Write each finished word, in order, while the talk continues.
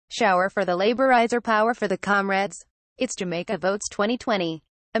Shower for the Labourizer, power for the comrades. It's Jamaica Votes 2020.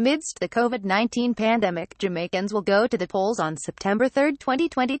 Amidst the COVID-19 pandemic, Jamaicans will go to the polls on September 3,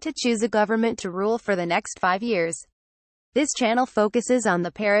 2020 to choose a government to rule for the next 5 years. This channel focuses on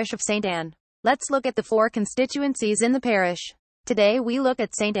the parish of St. Ann. Let's look at the 4 constituencies in the parish. Today we look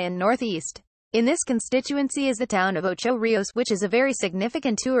at St. Ann Northeast. In this constituency is the town of Ocho Rios, which is a very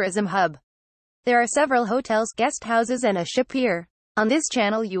significant tourism hub. There are several hotels, guest houses and a ship pier. On this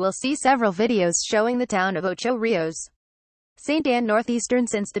channel you will see several videos showing the town of Ocho Rios. St. Ann Northeastern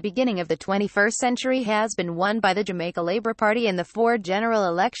since the beginning of the 21st century has been won by the Jamaica Labour Party in the 4 general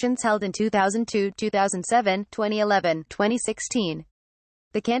elections held in 2002, 2007, 2011, 2016.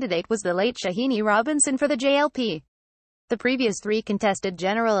 The candidate was the late Shahine Robinson for the JLP. The previous 3 contested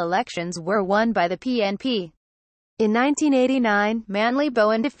general elections were won by the PNP. In 1989, Manly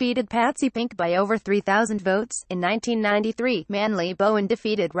Bowen defeated Patsy Pink by over 3,000 votes. In 1993, Manly Bowen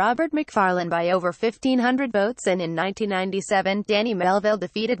defeated Robert McFarlane by over 1,500 votes, and in 1997, Danny Melville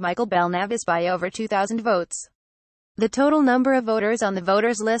defeated Michael Belnavis by over 2,000 votes. The total number of voters on the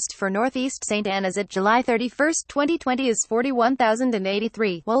voters list for Northeast St. Ann as at July 31, 2020 is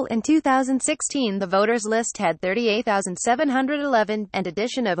 41,083, while in 2016 the voters list had 38,711, an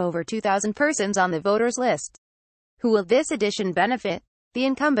addition of over 2,000 persons on the voters list. Who will this addition benefit? The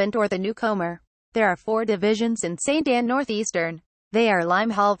incumbent or the newcomer? There are 4 divisions in St. Ann Northeastern. They are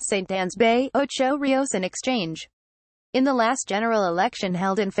Limehall, St. Ann's Bay, Ocho Rios and Exchange. In the last general election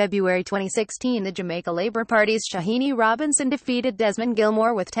held in February 2016, the Jamaica Labour Party's Shahine Robinson defeated Desmond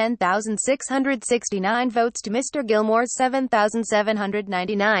Gilmore with 10,669 votes to Mr. Gilmore's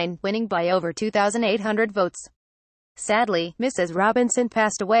 7,799, winning by over 2,800 votes. Sadly, Mrs. Robinson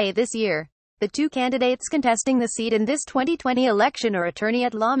passed away this year. The 2 candidates contesting the seat in this 2020 election are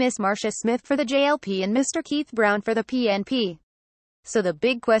attorney-at-law Miss Marcia Smith for the JLP and Mr. Keith Brown for the PNP. So the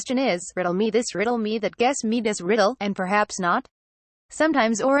big question is, riddle me this, riddle me that, guess me this riddle, and perhaps not.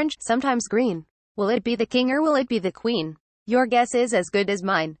 Sometimes orange, sometimes green. Will it be the king or will it be the queen? Your guess is as good as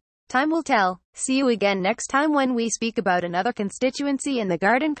mine. Time will tell. See you again next time when we speak about another constituency in the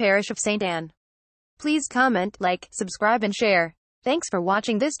Garden Parish of St. Ann. Please comment, like, subscribe and share. Thanks for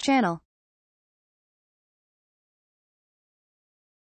watching this channel.